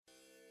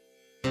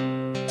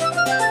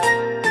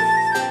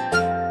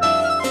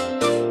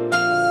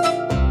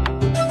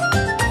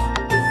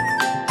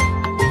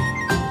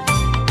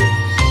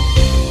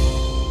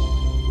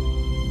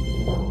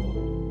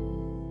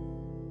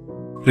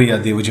ಪ್ರಿಯ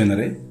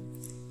ದೇವಜನರೇ,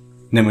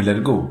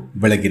 ನಿಮ್ಮೆಲ್ಲರಿಗೂ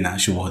ಬೆಳಗಿನ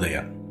ಶುಭೋದಯ.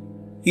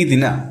 ಈ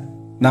ದಿನ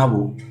ನಾವು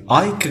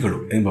ಆಯ್ಕೆಗಳು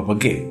ಎಂಬ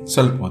ಬಗ್ಗೆ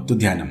ಸ್ವಲ್ಪ ಹೊತ್ತು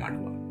ಧ್ಯಾನ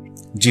ಮಾಡುವ.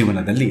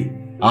 ಜೀವನದಲ್ಲಿ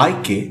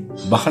ಆಯ್ಕೆ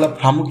ಬಹಳ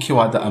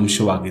ಪ್ರಾಮುಖ್ಯವಾದ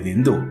ಅಂಶವಾಗಿದೆ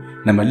ಎಂದು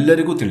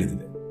ನಮ್ಮೆಲ್ಲರಿಗೂ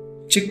ತಿಳಿದಿದೆ.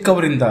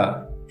 ಚಿಕ್ಕವರಿಂದ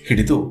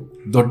ಹಿಡಿದು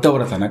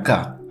ದೊಡ್ಡವರ ತನಕ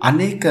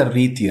ಅನೇಕ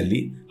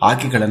ರೀತಿಯಲ್ಲಿ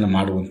ಆಯ್ಕೆಗಳನ್ನು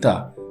ಮಾಡುವಂಥ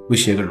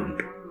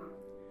ವಿಷಯಗಳುಂಟು.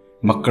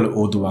 ಮಕ್ಕಳು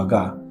ಓದುವಾಗ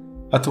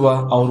ಅಥವಾ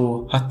ಅವರು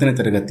 10ನೇ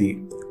ತರಗತಿ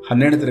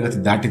 12ನೇ ತರಗತಿ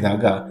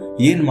ದಾಟಿದಾಗ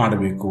ಏನು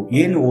ಮಾಡಬೇಕು,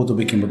 ಏನು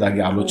ಓದಬೇಕೆಂಬುದಾಗಿ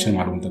ಆಲೋಚನೆ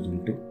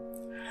ಮಾಡುವಂಥದ್ದುಂಟು.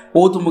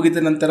 ಓದು ಮುಗಿದ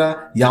ನಂತರ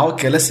ಯಾವ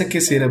ಕೆಲಸಕ್ಕೆ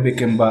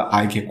ಸೇರಬೇಕೆಂಬ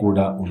ಆಯ್ಕೆ ಕೂಡ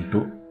ಉಂಟು.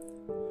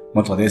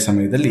 ಮತ್ತು ಅದೇ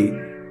ಸಮಯದಲ್ಲಿ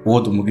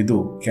ಓದು ಮುಗಿದು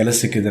ಕೆಲಸ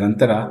ಸಿಕ್ಕಿದ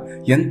ನಂತರ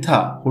ಎಂಥ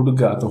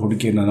ಹುಡುಗ ಅಥವಾ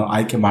ಹುಡುಗಿಯನ್ನು ನಾನು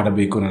ಆಯ್ಕೆ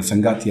ಮಾಡಬೇಕು ನನ್ನ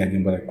ಸಂಗಾತಿಯಾಗಿ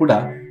ಎಂಬುದನ್ನು ಕೂಡ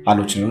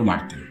ಆಲೋಚನೆಗಳು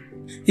ಮಾಡ್ತೇವೆ.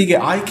 ಹೀಗೆ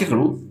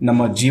ಆಯ್ಕೆಗಳು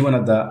ನಮ್ಮ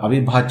ಜೀವನದ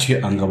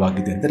ಅವಿಭಾಜ್ಯ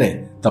ಅಂಗವಾಗಿದೆ ಎಂದರೆ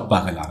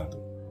ತಪ್ಪಾಗಲಾರದು.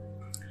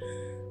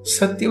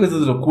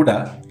 ಸತ್ಯವಿದ್ದರೂ ಕೂಡ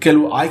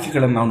ಕೆಲವು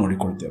ಆಯ್ಕೆಗಳನ್ನು ನಾವು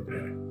ನೋಡಿಕೊಳ್ತೇವೆ.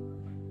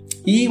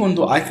 ಈ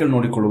ಒಂದು ಆಯ್ಕೆಗಳನ್ನು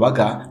ನೋಡಿಕೊಳ್ಳುವಾಗ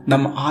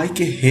ನಮ್ಮ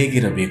ಆಯ್ಕೆ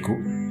ಹೇಗಿರಬೇಕು,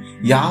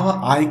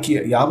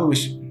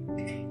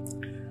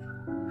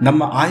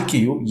 ನಮ್ಮ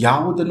ಆಯ್ಕೆಯು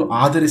ಯಾವುದನ್ನು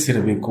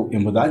ಆಧರಿಸಿರಬೇಕು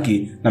ಎಂಬುದಾಗಿ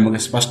ನಮಗೆ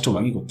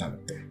ಸ್ಪಷ್ಟವಾಗಿ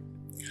ಗೊತ್ತಾಗುತ್ತೆ.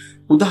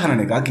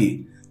 ಉದಾಹರಣೆಗಾಗಿ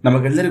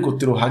ನಮಗೆಲ್ಲರಿಗೂ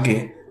ಗೊತ್ತಿರುವ ಹಾಗೆ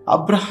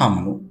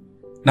ಅಬ್ರಹಾಮನು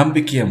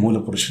ನಂಬಿಕೆಯ ಮೂಲ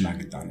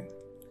ಪುರುಷನಾಗಿದ್ದಾನೆ.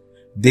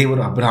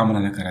 ದೇವರು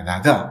ಅಬ್ರಹಾಮನನ್ನು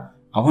ಕರೆದಾಗ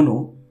ಅವನು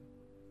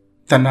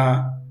ತನ್ನ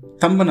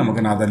ತಮ್ಮನ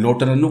ಮಗನಾದ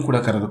ಲೋಟನನ್ನು ಕೂಡ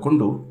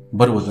ಕರೆದುಕೊಂಡು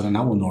ಬರುವುದನ್ನು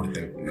ನಾವು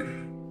ನೋಡ್ತೇವೆ.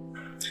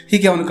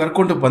 ಹೀಗೆ ಅವನು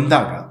ಕರ್ಕೊಂಡು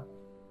ಬಂದಾಗ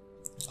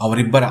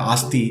ಅವರಿಬ್ಬರ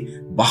ಆಸ್ತಿ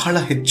ಬಹಳ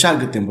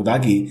ಹೆಚ್ಚಾಗುತ್ತೆ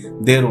ಎಂಬುದಾಗಿ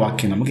ದೇವರ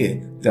ವಾಕ್ಯ ನಮಗೆ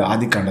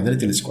ಆದಿಕಾಂಡದಲ್ಲಿ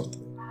ತಿಳಿಸಿಕೊಡ್ತದೆ.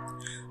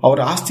 ಅವರ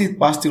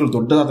ಪಾಸ್ತಿಗಳು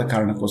ದೊಡ್ಡದಾದ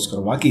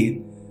ಕಾರಣಕ್ಕೋಸ್ಕರವಾಗಿ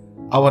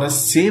ಅವರ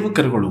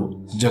ಸೇವಕರುಗಳು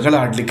ಜಗಳ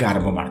ಆಡಲಿಕ್ಕೆ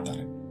ಆರಂಭ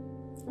ಮಾಡ್ತಾರೆ.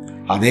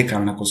 ಅದೇ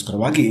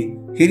ಕಾರಣಕ್ಕೋಸ್ಕರವಾಗಿ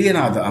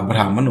ಹಿರಿಯನಾದ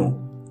ಅಬ್ರಹಾಮನು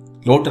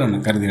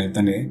ಲೋಟನನ್ನು ಕರೆದು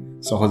ಹೇಳ್ತಾನೆ,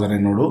 ಸಹೋದರ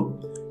ನೋಡು,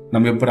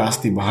 ನಮ್ಮಿಬ್ಬರ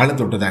ಆಸ್ತಿ ಬಹಳ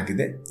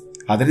ದೊಡ್ಡದಾಗಿದೆ,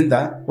 ಅದರಿಂದ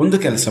ಒಂದು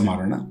ಕೆಲಸ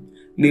ಮಾಡೋಣ,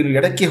 ನೀನು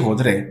ಎಡಕ್ಕೆ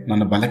ಹೋದರೆ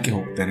ನಾನು ಬಲಕ್ಕೆ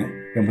ಹೋಗ್ತೇನೆ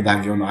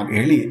ಎಂಬುದಾಗಿ ಅವನು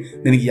ಹೇಳಿ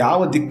ನಿನಗೆ ಯಾವ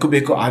ದಿಕ್ಕು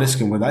ಬೇಕೋ ಆರಿಸು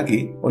ಎಂಬುದಾಗಿ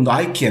ಒಂದು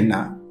ಆಯ್ಕೆಯನ್ನ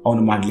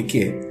ಅವನು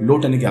ಮಾಡಲಿಕ್ಕೆ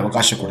ಲೋಟನಿಗೆ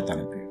ಅವಕಾಶ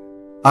ಕೊಡ್ತಾನೆ.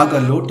 ಆಗ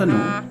ಲೋಟನು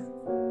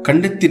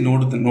ಕಣ್ಣೆತ್ತಿ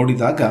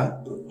ನೋಡಿದಾಗ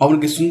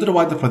ಅವನಿಗೆ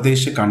ಸುಂದರವಾದ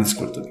ಪ್ರದೇಶ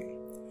ಕಾಣಿಸಿಕೊಳ್ತದೆ.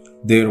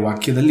 ದೇವರ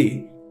ವಾಕ್ಯದಲ್ಲಿ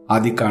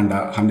ಆದಿಕಾಂಡ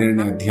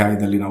 12ನೇ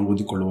ಅಧ್ಯಾಯದಲ್ಲಿ ನಾವು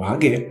ಓದಿಕೊಳ್ಳುವ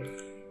ಹಾಗೆ,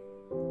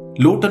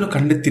 ಲೋಟನು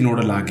ಕಣ್ಣೆತ್ತಿ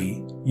ನೋಡಲಾಗಿ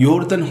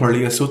ಯೋರ್ದನ್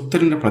ಹೊಳೆಯ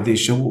ಸುತ್ತಲಿನ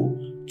ಪ್ರದೇಶವು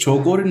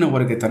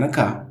ಚೋಗೋರಿನವರೆಗೆ ತನಕ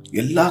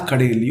ಎಲ್ಲಾ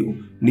ಕಡೆಯಲ್ಲಿಯೂ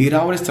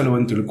ನೀರಾವರಿ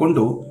ಸ್ಥಳವನ್ನು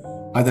ತಿಳ್ಕೊಂಡು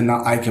ಅದನ್ನ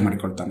ಆಯ್ಕೆ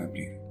ಮಾಡಿಕೊಳ್ತಾನೆ.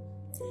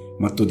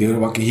 ಮತ್ತು ದೇವರ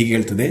ವಾಕ್ಯ ಹೀಗೆ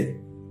ಹೇಳ್ತದೆ,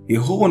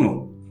 ಯೆಹೋವನು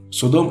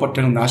ಸೊದೋಮ್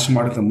ಪಟ್ಟಣ ನಾಶ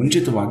ಮಾಡಿದ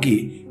ಮುಂಚಿತವಾಗಿ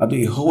ಅದು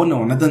ಯೆಹೋವನ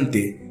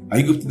ವನದಂತೆ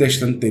ಐಗುಪ್ತ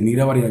ದೇಶದಂತೆ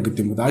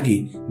ನೀರಾವರಿಯಾಗುತ್ತೆ ಎಂಬುದಾಗಿ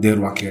ದೇವರ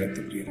ವಾಕ್ಯ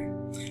ಹೇಳುತ್ತೆ.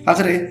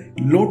 ಆದರೆ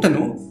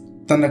ಲೋಟನು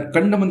ತನ್ನ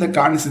ಕಣ್ಣ ಮುಂದೆ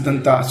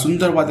ಕಾಣಿಸಿದಂತ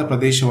ಸುಂದರವಾದ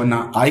ಪ್ರದೇಶವನ್ನ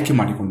ಆಯ್ಕೆ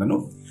ಮಾಡಿಕೊಂಡನು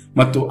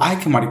ಮತ್ತು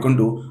ಆಯ್ಕೆ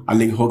ಮಾಡಿಕೊಂಡು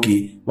ಅಲ್ಲಿಗೆ ಹೋಗಿ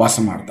ವಾಸ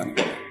ಮಾಡ್ತಾನೆ.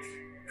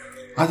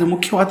 ಆದರೆ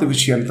ಮುಖ್ಯವಾದ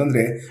ವಿಷಯ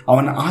ಅಂತಂದ್ರೆ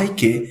ಅವನ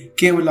ಆಯ್ಕೆ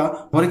ಕೇವಲ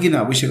ಹೊರಗಿನ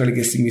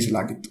ವಿಷಯಗಳಿಗೆ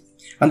ಸೀಮಿಸಲಾಗಿತ್ತು.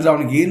 ಅಂದ್ರೆ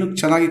ಅವನಿಗೆ ಏನು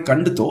ಚೆನ್ನಾಗಿ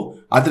ಕಂಡುತೋ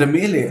ಅದರ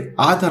ಮೇಲೆ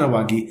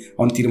ಆಧಾರವಾಗಿ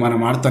ಅವನು ತೀರ್ಮಾನ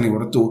ಮಾಡ್ತಾನೆ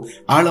ಹೊರತು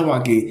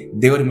ಆಳವಾಗಿ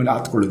ದೇವರ ಮೇಲೆ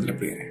ಆತ್ಕೊಳ್ಳೋದಿಲ್ಲ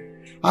ಪ್ರಿಯರೇ.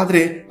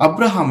 ಆದರೆ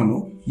ಅಬ್ರಹಾಮನು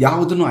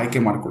ಯಾವುದನ್ನು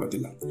ಆಯ್ಕೆ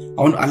ಮಾಡಿಕೊಳ್ಳೋದಿಲ್ಲ.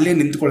 ಅವನು ಅಲ್ಲೇ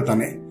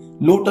ನಿಂತುಕೊಳ್ತಾನೆ.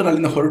 ಲೋಟನ್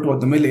ಅಲ್ಲಿಂದ ಹೊರಟು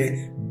ಹೋದ ಮೇಲೆ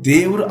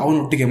ದೇವರು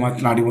ಅವನೊಟ್ಟಿಗೆ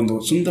ಮಾತನಾಡಿ ಒಂದು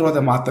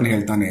ಸುಂದರವಾದ ಮಾತನ್ನು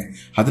ಹೇಳ್ತಾನೆ.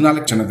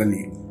 14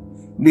 ಕ್ಷಣದಲ್ಲಿ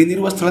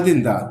ನೀನಿರುವ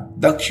ಸ್ಥಳದಿಂದ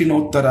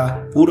ದಕ್ಷಿಣೋತ್ತರ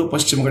ಪೂರ್ವ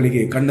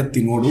ಪಶ್ಚಿಮಗಳಿಗೆ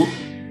ಕಣ್ಣೆತ್ತಿ ನೋಡು,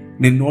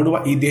 ನೀನು ನೋಡುವ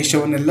ಈ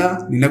ದೇಶವನ್ನೆಲ್ಲ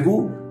ನಿನಗೂ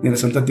ನಿನ್ನ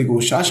ಸಂತತಿಗೂ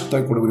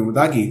ಶಾಶ್ವತವಾಗಿ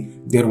ಕೊಡುವುದೆಂಬುದಾಗಿ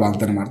ದೇವರು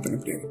ವಾಗ್ದಾನ ಮಾಡ್ತಾನೆ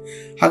ಪ್ರಿಯರೇ.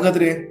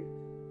 ಹಾಗಾದ್ರೆ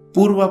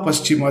ಪೂರ್ವ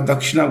ಪಶ್ಚಿಮ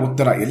ದಕ್ಷಿಣ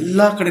ಉತ್ತರ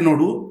ಎಲ್ಲಾ ಕಡೆ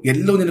ನೋಡು,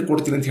 ಎಲ್ಲವೂ ನಿನಗೆ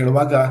ಕೊಡ್ತೀನಿ ಅಂತ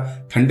ಹೇಳುವಾಗ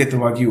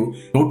ಖಂಡಿತವಾಗಿಯೂ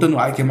ಲೋಟನು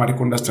ಆಯ್ಕೆ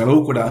ಮಾಡಿಕೊಂಡ ಸ್ಥಳವೂ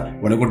ಕೂಡ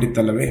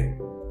ಒಳಗೊಂಡಿತ್ತಲ್ಲವೇ?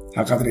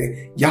 ಹಾಗಾದ್ರೆ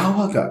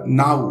ಯಾವಾಗ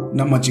ನಾವು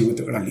ನಮ್ಮ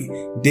ಜೀವಿತಗಳಲ್ಲಿ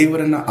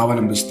ದೇವರನ್ನ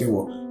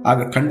ಅವಲಂಬಿಸ್ತೇವೋ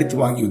ಆಗ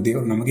ಖಂಡಿತವಾಗಿಯೂ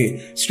ದೇವರು ನಮಗೆ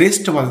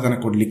ಶ್ರೇಷ್ಠವಾದದನ್ನು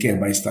ಕೊಡಲಿಕ್ಕೆ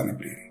ಬಯಸ್ತಾನೆ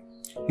ಪ್ರಿಯರೇ.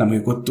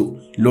 ನಮಗೆ ಗೊತ್ತು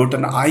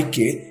ಲೋಟನ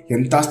ಆಯ್ಕೆ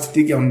ಎಂಥ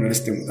ಸ್ಥಿತಿಗೆ ಅವನು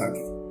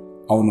ನಡೆಸ್ತೇವುದಾಗಿ.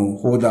 ಅವನು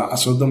ಹೋದ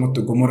ಸೊದೋಮ್ ಮತ್ತು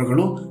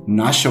ಗೊಮೋರಗಳು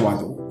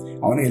ನಾಶವಾದವು.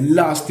 ಅವನ ಎಲ್ಲ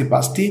ಆಸ್ತಿ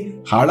ಪಾಸ್ತಿ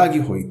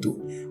ಹಾಳಾಗಿ ಹೋಯಿತು.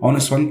 ಅವನ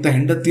ಸ್ವಂತ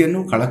ಹೆಂಡತಿಯನ್ನು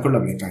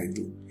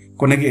ಕಳಕೊಳ್ಳಬೇಕಾಯಿತು.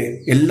 ಕೊನೆಗೆ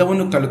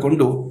ಎಲ್ಲವನ್ನೂ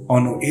ಕಳ್ಕೊಂಡು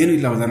ಅವನು ಏನು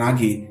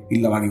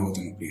ಇಲ್ಲವಾಗಿ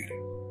ಹೋದನು ಪ್ರಿಯರೇ.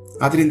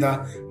 ಆದ್ರಿಂದ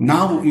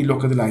ನಾವು ಈ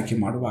ಲೋಕದಲ್ಲಿ ಆಯ್ಕೆ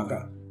ಮಾಡುವಾಗ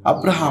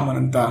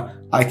ಅಬ್ರಹಾಮನಂತ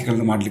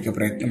ಆಯ್ಕೆಗಳನ್ನು ಮಾಡಲಿಕ್ಕೆ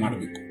ಪ್ರಯತ್ನ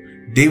ಮಾಡಬೇಕು.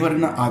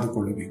 ದೇವರನ್ನ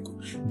ಆದುಕೊಳ್ಳಬೇಕು.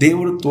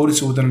 ದೇವರು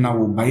ತೋರಿಸುವುದನ್ನು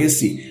ನಾವು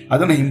ಬಯಸಿ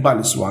ಅದನ್ನು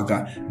ಹಿಂಬಾಲಿಸುವಾಗ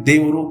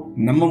ದೇವರು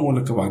ನಮ್ಮ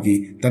ಮೂಲಕವಾಗಿ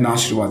ತನ್ನ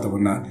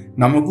ಆಶೀರ್ವಾದವನ್ನ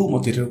ನಮಗೂ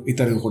ಮತ್ತು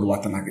ಇತರರಿಗೂ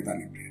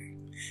ಕೊಡುವಾತನಾಗಿದ್ದಾನೆ.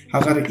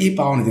 ಹಾಗಾದರೆ ಈ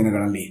ಪಾವನ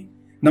ದಿನಗಳಲ್ಲಿ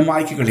ನಮ್ಮ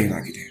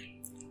ಆಯ್ಕೆಗಳೇನಾಗಿದೆ?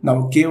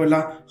 ನಾವು ಕೇವಲ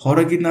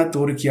ಹೊರಗಿನ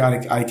ತೋರಿಕೆ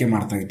ಆಯ್ಕೆ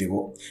ಮಾಡ್ತಾ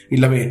ಇದ್ದೇವೋ,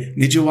 ಇಲ್ಲವೇ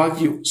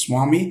ನಿಜವಾಗಿಯೂ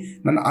ಸ್ವಾಮಿ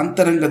ನನ್ನ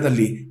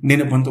ಅಂತರಂಗದಲ್ಲಿ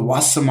ನೀನು ಬಂದು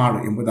ವಾಸ ಮಾಡು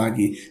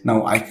ಎಂಬುದಾಗಿ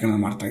ನಾವು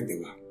ಆಯ್ಕೆಗಳನ್ನು ಮಾಡ್ತಾ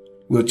ಇದ್ದೇವೆ?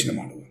 ಯೋಚನೆ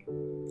ಮಾಡುವ.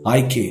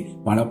 ಆಯ್ಕೆ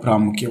ಬಹಳ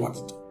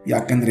ಪ್ರಾಮುಖ್ಯವಾದದ್ದು.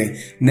 ಯಾಕಂದ್ರೆ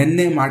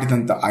ನಿನ್ನೆ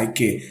ಮಾಡಿದಂಥ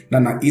ಆಯ್ಕೆ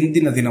ನನ್ನ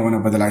ಇಂದಿನ ದಿನವನ್ನು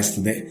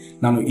ಬದಲಾಯಿಸುತ್ತದೆ.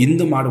 ನಾನು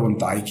ಇಂದು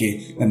ಮಾಡುವಂಥ ಆಯ್ಕೆ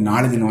ನನ್ನ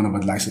ನಾಳೆ ದಿನವನ್ನು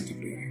ಬದಲಾಯಿಸುತ್ತೆ.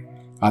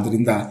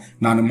 ಆದ್ದರಿಂದ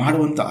ನಾನು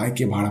ಮಾಡುವಂಥ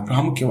ಆಯ್ಕೆ ಬಹಳ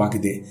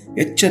ಪ್ರಾಮುಖ್ಯವಾಗಿದೆ.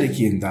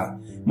 ಎಚ್ಚರಿಕೆಯಿಂದ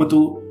ಮತ್ತು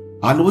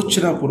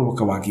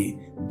ಆಲೋಚನಾಪೂರ್ವಕವಾಗಿ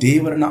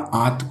ದೇವರನ್ನ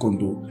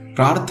ಆತುಕೊಂಡು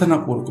ಪ್ರಾರ್ಥನಾ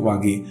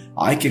ಪೂರ್ವಕವಾಗಿ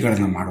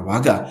ಆಯ್ಕೆಗಳನ್ನು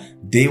ಮಾಡುವಾಗ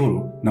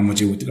ದೇವರು ನಮ್ಮ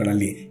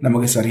ಜೀವಿತಗಳಲ್ಲಿ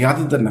ನಮಗೆ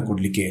ಸರಿಯಾದದನ್ನು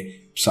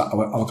ಕೊಡಲಿಕ್ಕೆ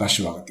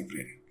ಅವಕಾಶವಾಗುತ್ತೆ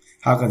ಪ್ರಿಯರೇ.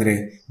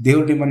 ಹಾಗಾದರೆ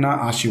ದೇವರು ನಿಮ್ಮನ್ನ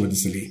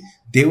ಆಶೀರ್ವದಿಸಲಿ.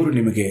 ದೇವರು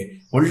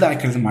ನಿಮಗೆ ಒಳ್ಳೆ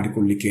ಆಯ್ಕೆಗಳನ್ನು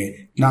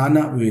ಮಾಡಿಕೊಳ್ಳಲಿಕ್ಕೆ ಜ್ಞಾನ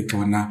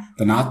ವಿವೇಕವನ್ನು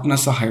ತನ್ನ ಆತ್ಮನ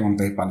ಸಹಾಯವನ್ನು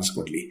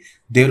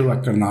ದಯಪಾಲಿಸಿಕೊಡ್ಲಿ. ದೇವರು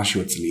ವಾಕ್ಯಗಳನ್ನು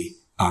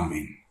ಆಶೀರ್ವದಿಸಲಿ.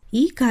 ಆಮೇನ್.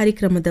 ಈ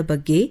ಕಾರ್ಯಕ್ರಮದ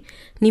ಬಗ್ಗೆ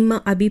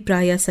ನಿಮ್ಮ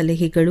ಅಭಿಪ್ರಾಯ,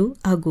 ಸಲಹೆಗಳು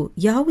ಹಾಗೂ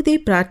ಯಾವುದೇ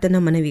ಪ್ರಾರ್ಥನಾ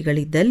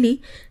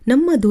ಮನವಿಗಳಿದ್ದಲ್ಲಿ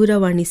ನಮ್ಮ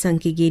ದೂರವಾಣಿ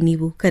ಸಂಖ್ಯೆಗೆ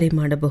ನೀವು ಕರೆ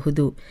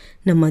ಮಾಡಬಹುದು.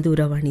 ನಮ್ಮ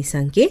ದೂರವಾಣಿ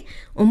ಸಂಖ್ಯೆ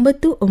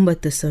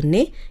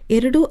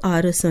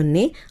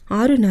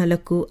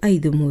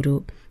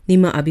 9902606453.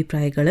 ನಿಮ್ಮ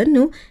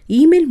ಅಭಿಪ್ರಾಯಗಳನ್ನು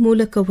ಇಮೇಲ್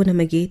ಮೂಲಕವೂ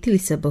ನಮಗೆ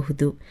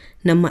ತಿಳಿಸಬಹುದು.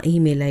 ನಮ್ಮ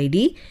ಇಮೇಲ್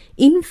ID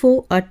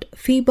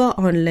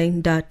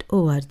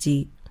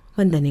info@fibaonline.org.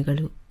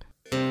 ವಂದನೆಗಳು.